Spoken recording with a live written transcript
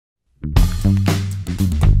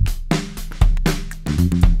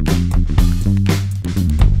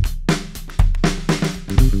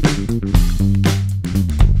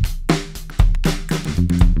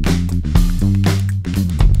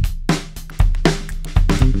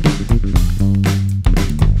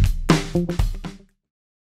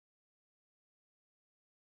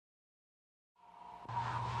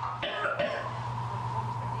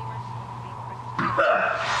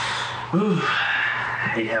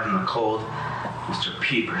hate having the cold. Mr.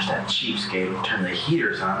 Peepers, that cheapskate, would turn the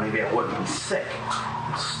heaters on. Maybe I wouldn't be sick.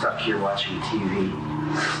 I'm stuck here watching TV.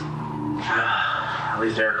 At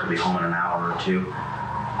least Erik will be home in an hour or two.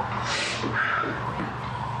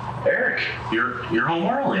 Erik, you're home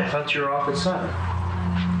early. I thought you were off at 7.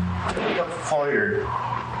 I got fired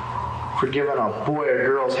for giving a boy or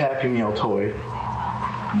girl's Happy Meal toy.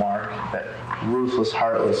 Mark, that ruthless,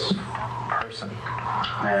 heartless person.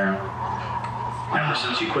 Man, ever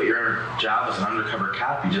since you quit your job as an undercover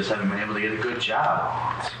cop, you just haven't been able to get a good job.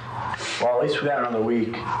 Well, at least we got another week.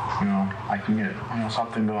 You know, I can get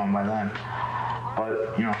something going by then.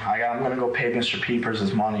 But I'm gonna go pay Mr. Peepers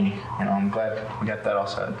his money. I'm glad we got that all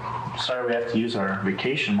set. Sorry, we have to use our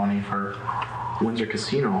vacation money for Windsor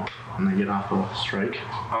Casino when they get off of strike.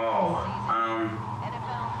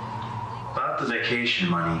 About the vacation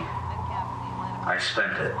money, I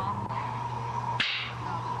spent it.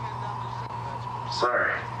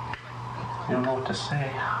 Sorry. You don't know what to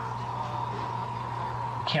say.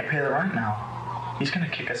 Can't pay the rent now. He's gonna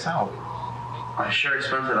kick us out. Are you sure I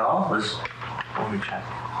spent it all? Let me check.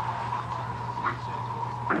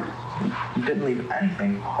 You didn't leave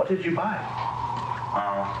anything. What did you buy?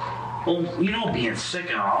 Well, being sick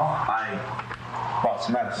and all, I bought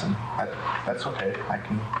some medicine. That's okay. I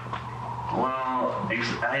can. Well,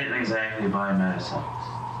 I didn't exactly buy medicine.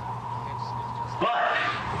 But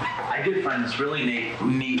I did find this really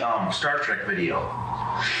neat Star Trek video.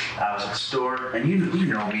 I was at the store, and you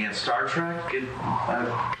know me in Star Trek.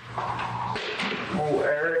 Oh,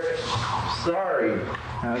 Erik, sorry.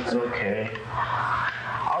 That's okay.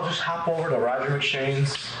 I'll just hop over to Roger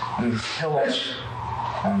McShane's, and he'll loan us.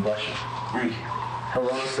 Bless you. Thank you. He'll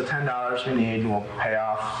loan us the $10 we need, and we'll pay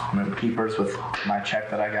off the Peepers with my check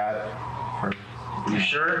that I got. You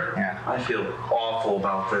sure? Yeah. I feel awful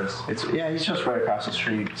about this. He's just right across the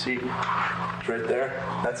street. See? It's right there.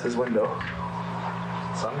 That's his window.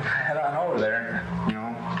 So I'm gonna head on over there.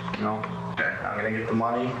 Okay. I'm gonna get the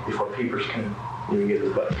money before Peepers can even get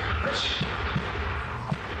his butt.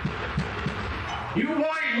 You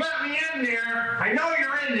boys let me in there. I know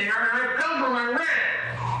you're in there, and I've come for my rent.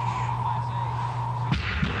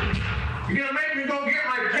 You gonna make me go get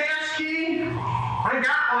my pass key? I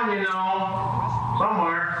got one,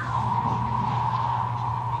 somewhere.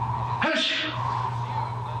 Hush!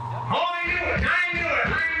 Oh, I knew it.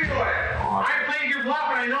 I played your bluff,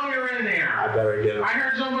 and I know you're in there. I better get him. I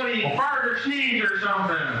heard somebody fart or sneeze or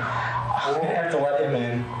something. We're gonna have to let him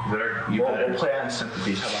in. We'll play on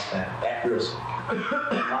sympathies. How about that? That feels.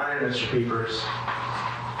 My name is Mr. Peepers.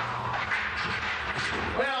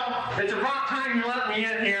 Well, it's about time you let me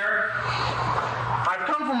in here. I've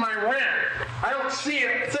come for my rent. I don't see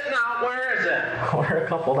it sitting out. Where is it? We're a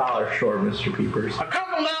couple dollars short, Mr. Peepers. A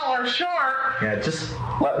couple dollars short? Yeah, just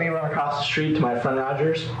let me run across the street to my friend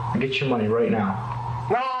Rogers and get your money right now.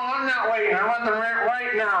 No, I'm not waiting. I want the rent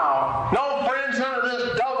right now. No friends, none of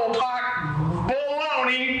this double talk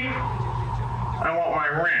baloney. I want my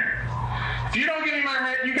rent. If you don't give me my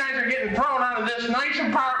rent, you guys are getting thrown out of this nice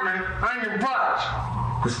apartment on your butts.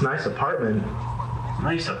 This nice apartment?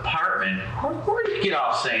 Nice apartment? Where did you get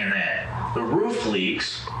off saying that? The roof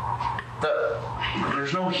leaks.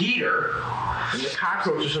 There's no heater. And the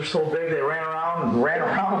cockroaches are so big they ran around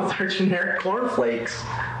with their generic cornflakes.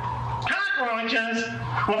 Cockroaches?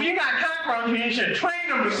 Well, if you got cockroaches, you should train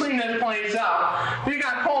them to clean this place up. If you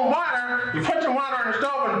got cold water, you put some water on the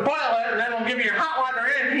stove and boil it, and then we'll give you hot water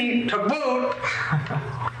and heat to boot.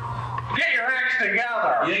 Get your acts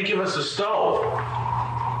together. You didn't give us a stove.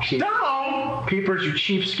 Stove? Peepers, you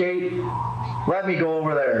cheapskate. Let me go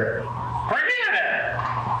over there. Forget it.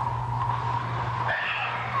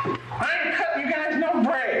 I ain't cutting you guys no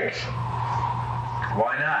breaks.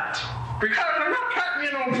 Why not? Because I'm not cutting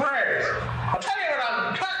you no breaks. I'll tell you what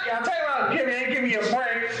I'll cut you. I'll tell you what I'll give you. I'll give you a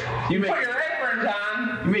break. You put your aprons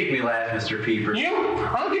on. You make me laugh, Mr. Peepers.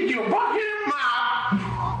 I'll get you a bucket and a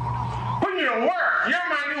mop. Put you to work. You're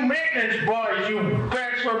my new maintenance boys, you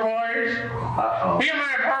Bachelor boys. Uh-oh. Be in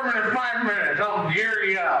my apartment in 5 minutes. I'll gear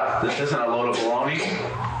you up. This isn't a load of baloney?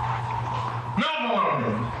 No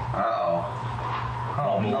baloney. Uh-oh.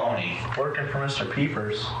 Oh, baloney. Working for Mr.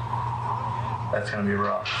 Peepers. That's gonna be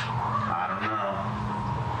rough. I don't know.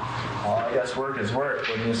 Well, I guess work is work,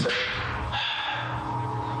 wouldn't you say?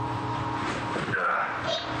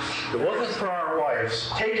 If it wasn't for our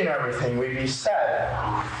wives taking everything, we'd be set.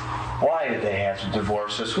 Why did they have to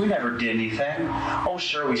divorce us? We never did anything. Oh,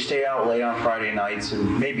 sure, we stayed out late on Friday nights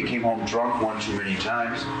and maybe came home drunk one too many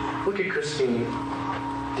times. Look at Christine.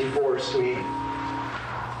 Divorced me.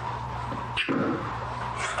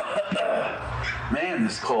 Man,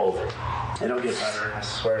 this cold. It'll get better, I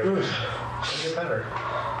swear. It'll get better.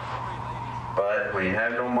 But when you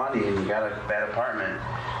have no money and you got a bad apartment,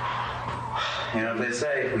 you know what they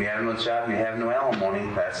say, when you have no job and you have no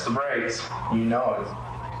alimony, that's the breaks. You know it.